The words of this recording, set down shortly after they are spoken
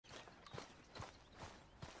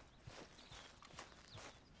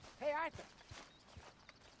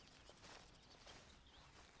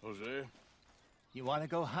Arthur. Jose? You want to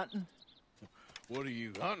go hunting? What are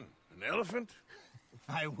you hunting? An elephant?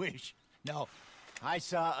 I wish. No. I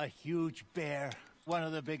saw a huge bear. One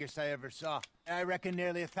of the biggest I ever saw. I reckon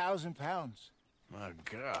nearly 1,000 pounds. My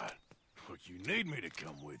God. What, you need me to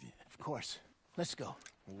come with you? Of course. Let's go.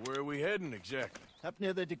 Where are we heading exactly? Up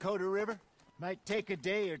near the Dakota River. Might take a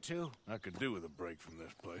day or two. I could do with a break from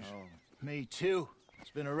this place. Oh, me too.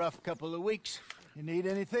 It's been a rough couple of weeks. You need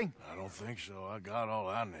anything? I don't think so. I got all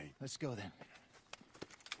I need. Let's go then.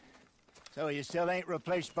 So you still ain't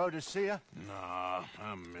replaced Boadicea? Nah,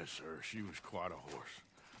 I miss her. She was quite a horse.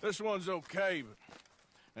 This one's okay,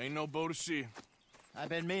 but ain't no Boadicea. I've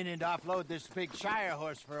been meaning to offload this big Shire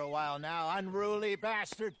horse for a while now. Unruly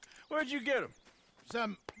bastard. Where'd you get him?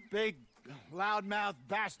 Some big, loudmouth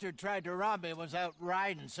bastard tried to rob me, was out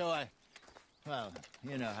riding, so I... Well,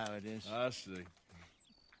 you know how it is. I see.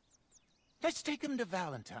 Let's take him to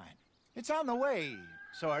Valentine. It's on the way,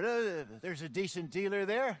 sorta. There's a decent dealer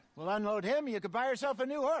there. We'll unload him, you could buy yourself a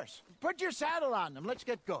new horse. Put your saddle on him, let's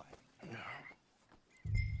get going.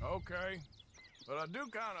 Okay, but I do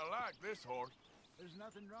kind of like this horse. There's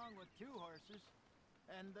nothing wrong with two horses,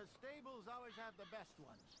 and the stables always have the best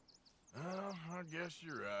ones. Oh, I guess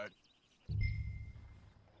you're right.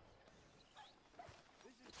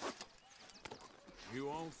 You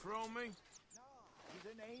won't throw me? No,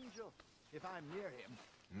 he's an angel, if I'm near him.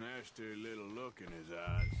 Nasty little look in his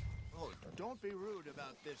eyes. Oh, don't be rude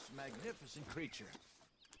about this magnificent creature.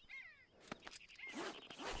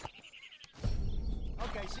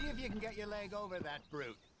 Okay, see if you can get your leg over that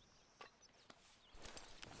brute.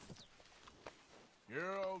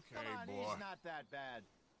 You're okay, Come on, boy. he's not that bad.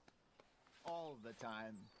 All the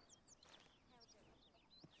time.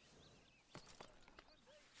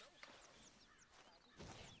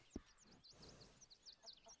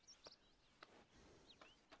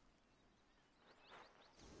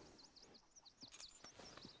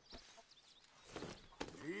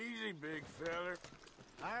 Easy, big feller.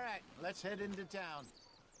 All right, let's head into town.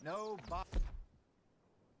 No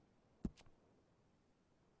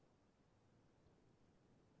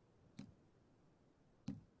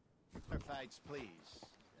fights, please.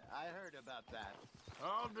 I heard about that.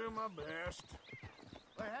 I'll do my best.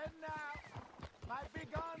 We're heading out. Might be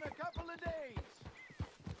gone a couple of days.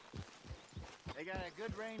 They got a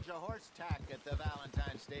good range of horse tack at the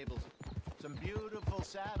Valentine stables. Some beautiful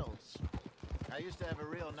saddles. I used to have a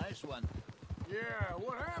real nice one. Yeah,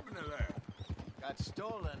 what happened to that? Got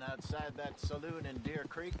stolen outside that saloon in Deer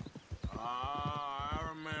Creek. Ah, I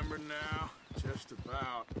remember now. Just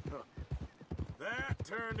about. That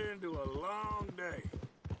turned into a long day.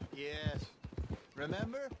 Yes.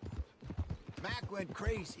 Remember? Mac went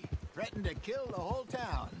crazy, threatened to kill the whole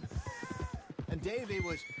town. And Davy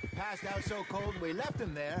was passed out so cold we left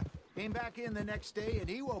him there, came back in the next day, and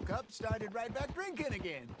he woke up, started right back drinking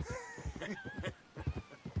again.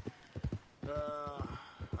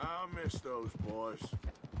 I'll miss those boys.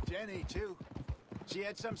 Jenny, too. She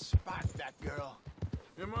had some spark, that girl.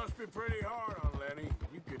 It must be pretty hard on Lenny.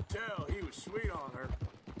 You could tell he was sweet on her.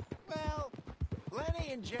 Well,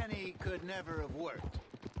 Lenny and Jenny could never have worked.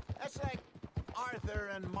 That's like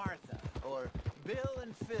Arthur and Martha, or Bill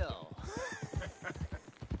and Phil.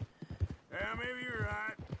 Yeah, maybe you're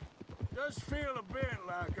right. Does feel a bit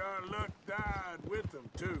like our luck died with them,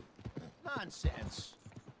 too. Nonsense.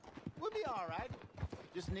 We'll be all right.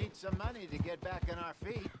 Just need some money to get back on our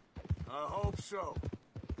feet. I hope so.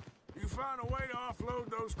 You found a way to offload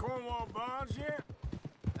those Cornwall bonds yet?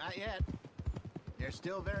 Not yet. They're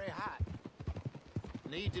still very hot.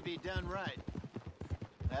 Need to be done right.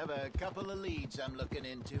 I have a couple of leads I'm looking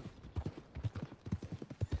into.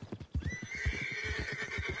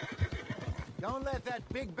 Don't let that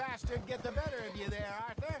big bastard get the better of you there,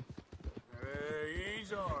 Arthur.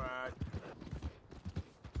 He's all right.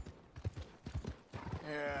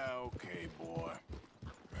 Yeah, okay, boy.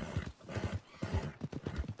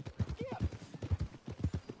 Yep.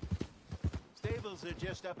 Stables are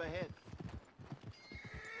just up ahead.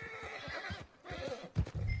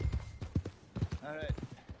 All right.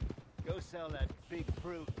 Go sell that big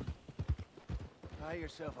brute. Buy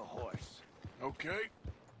yourself a horse. Okay.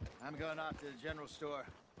 I'm going off to the general store.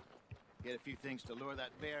 Get a few things to lure that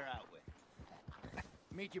bear out with.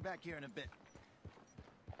 Meet you back here in a bit.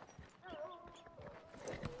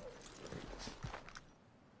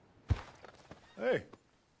 Hey,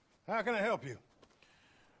 how can I help you?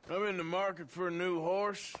 I'm in the market for a new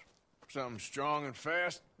horse. Something strong and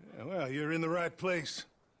fast. Yeah, well, you're in the right place.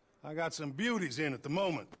 I got some beauties in at the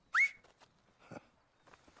moment.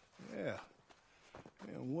 Yeah.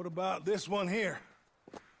 And what about this one here?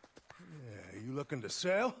 You looking to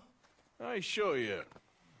sell? I ain't sure yet.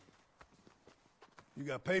 You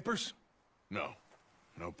got papers? No.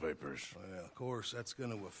 No papers. Well, of course, that's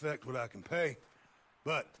gonna affect what I can pay.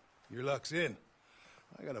 But your luck's in.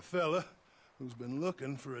 I got a fella who's been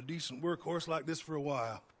looking for a decent workhorse like this for a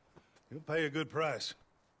while. He'll pay a good price.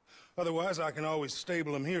 Otherwise, I can always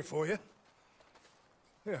stable him here for you.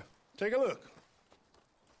 Here, take a look.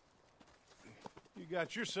 You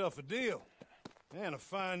got yourself a deal. And a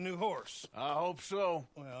fine new horse. I hope so.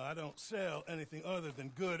 Well, I don't sell anything other than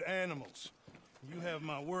good animals. You have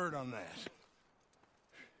my word on that.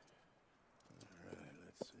 All right,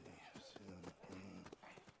 let's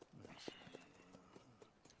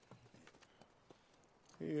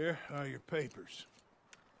see. Here are your papers.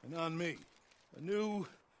 And on me, a new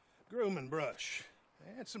grooming brush.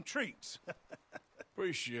 And some treats.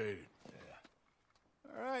 Appreciate it.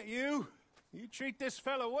 All right, you. You treat this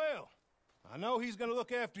fella well. I know he's gonna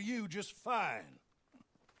look after you just fine.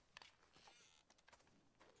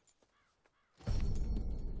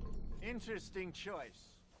 Interesting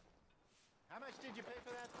choice. How much did you pay for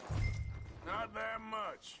that? Not that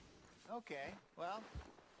much. Okay, well,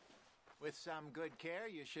 with some good care,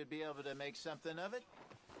 you should be able to make something of it.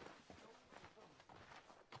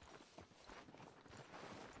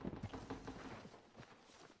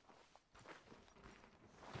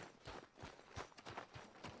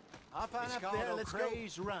 Hop on up there, let's go.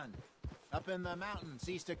 Run. Up in the mountains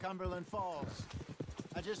east of Cumberland Falls.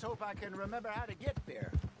 I just hope I can remember how to get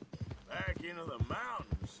there. Back into the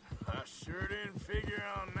mountains? I sure didn't figure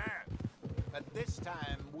on that. But this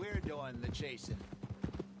time, we're doing the chasing.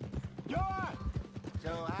 Door! So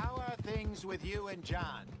how are things with you and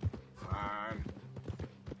John? Fine.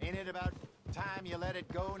 Ain't it about time you let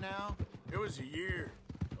it go now? It was a year,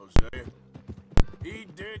 Hosea. He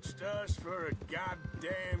ditched us for a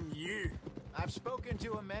goddamn year. I've spoken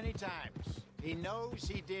to him many times. He knows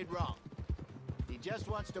he did wrong. He just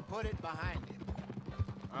wants to put it behind him.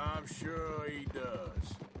 I'm sure he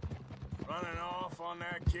does. Running off on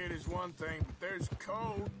that kid is one thing, but there's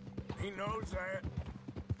code. He knows that.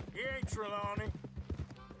 He ain't Trelawney.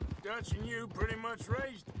 Dutch and you pretty much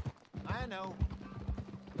raised him. I know.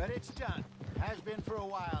 But it's done. Has been for a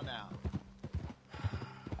while now.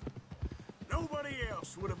 Nobody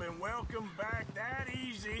else would have been welcomed back that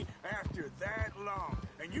easy after that long.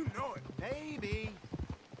 And you know it. Maybe.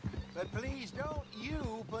 But please don't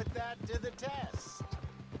you put that to the test.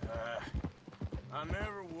 I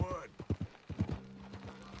never would.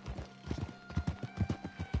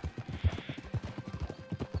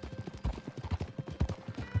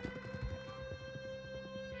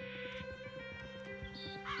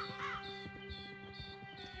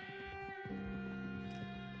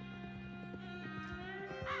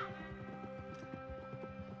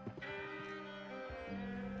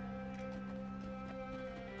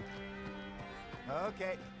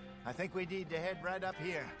 Okay. I think we need to head right up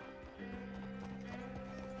here.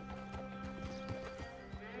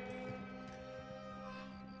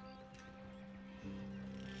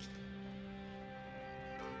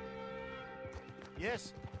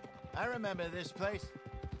 Yes, I remember this place.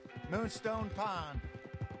 Moonstone Pond.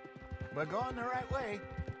 We're going the right way.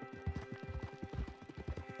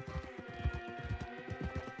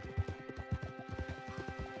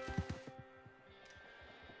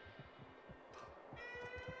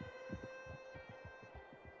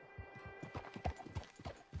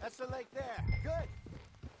 That's the lake there. Good.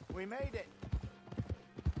 We made it.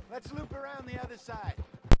 Let's loop around the other side.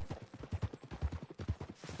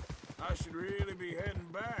 I should really be heading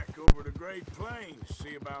back over to Great Plains,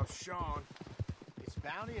 see about Sean. It's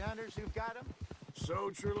bounty hunters who've got him? So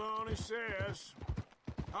Trelawney says.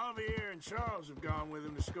 Javier and Charles have gone with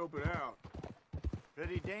him to scope it out.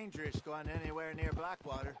 Pretty dangerous going anywhere near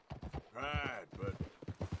Blackwater. Right, but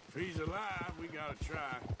if he's alive, we gotta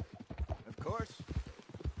try. Of course.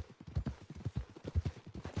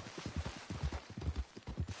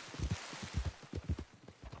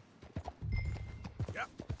 Yep.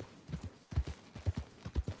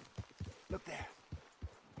 Look there.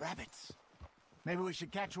 Rabbits. Maybe we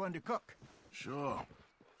should catch one to cook. Sure.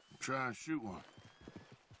 Try and shoot one.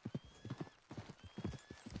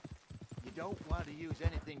 You don't want to use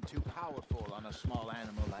anything too powerful on a small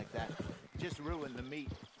animal like that. Just ruin the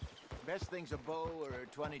meat. Best thing's a bow or a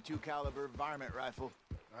 .22 caliber varmint rifle.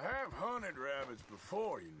 I have hunted rabbits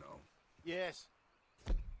before, you know. Yes.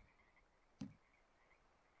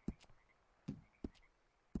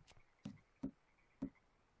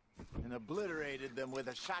 And obliterated them with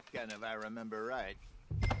a shotgun, if I remember right.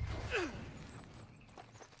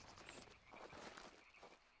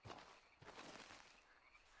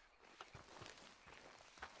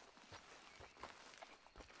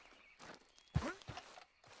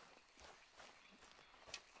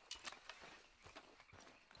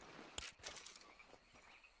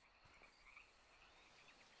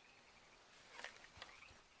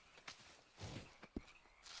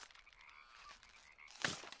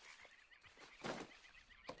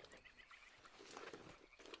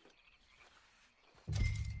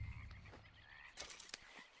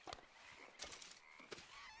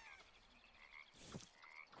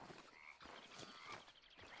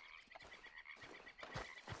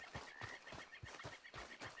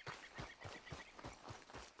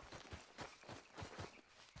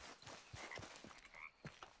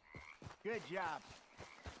 Good job.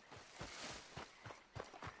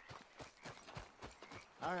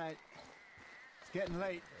 All right. It's getting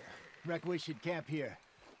late. Reckon we should camp here.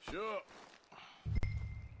 Sure.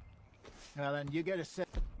 Well, then you get us set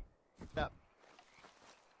up.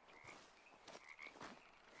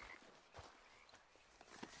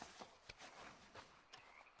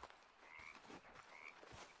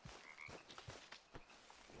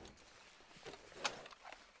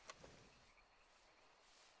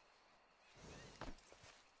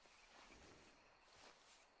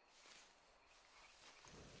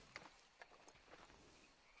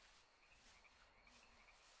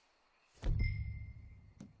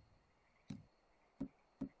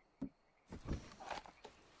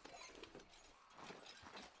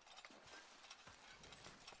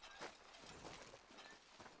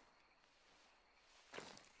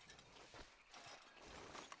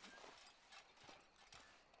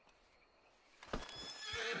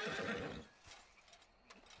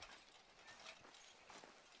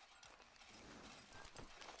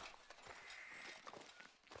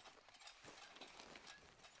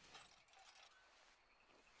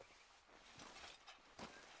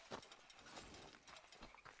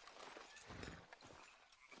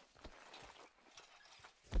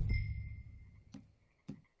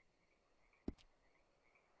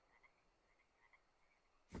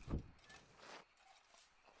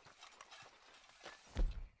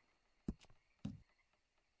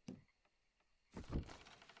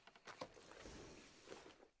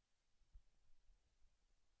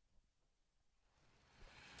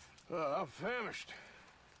 I'm famished.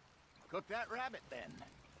 Cook that rabbit, then.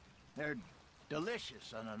 They're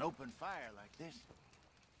delicious on an open fire like this.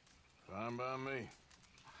 Fine by me.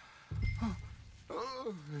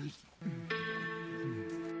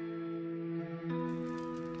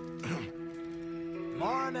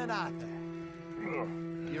 Morning, Arthur.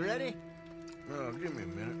 You ready? Give me a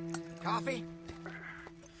minute. Coffee?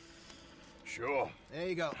 Sure. There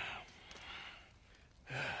you go.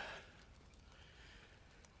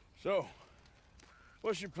 So,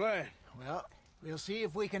 what's your plan? Well, we'll see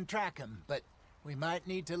if we can track them, but we might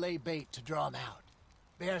need to lay bait to draw them out.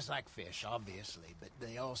 Bears like fish, obviously, but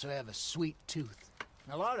they also have a sweet tooth.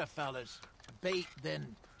 A lot of fellas bait,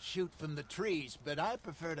 then shoot from the trees, but I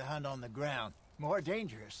prefer to hunt on the ground. More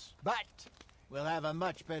dangerous, but we'll have a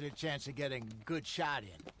much better chance of getting a good shot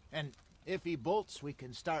in. And if he bolts, we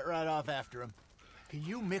can start right off after him. Can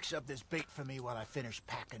you mix up this bait for me while I finish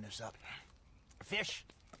packing this up? Fish,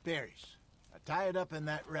 berries. Tie it up in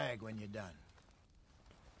that rag when you're done.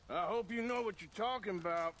 I hope you know what you're talking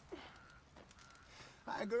about.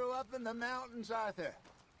 I grew up in the mountains, Arthur.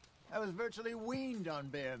 I was virtually weaned on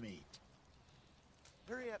bear meat.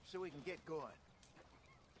 Hurry up so we can get going.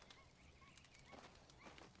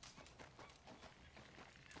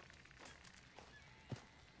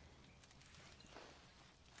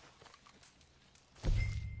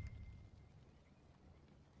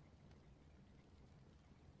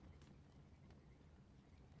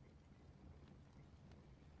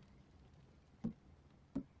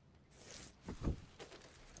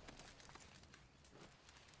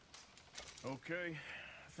 Okay,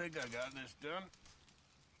 I think I got this done.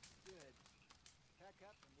 Good. Pack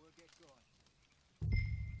up and we'll get going.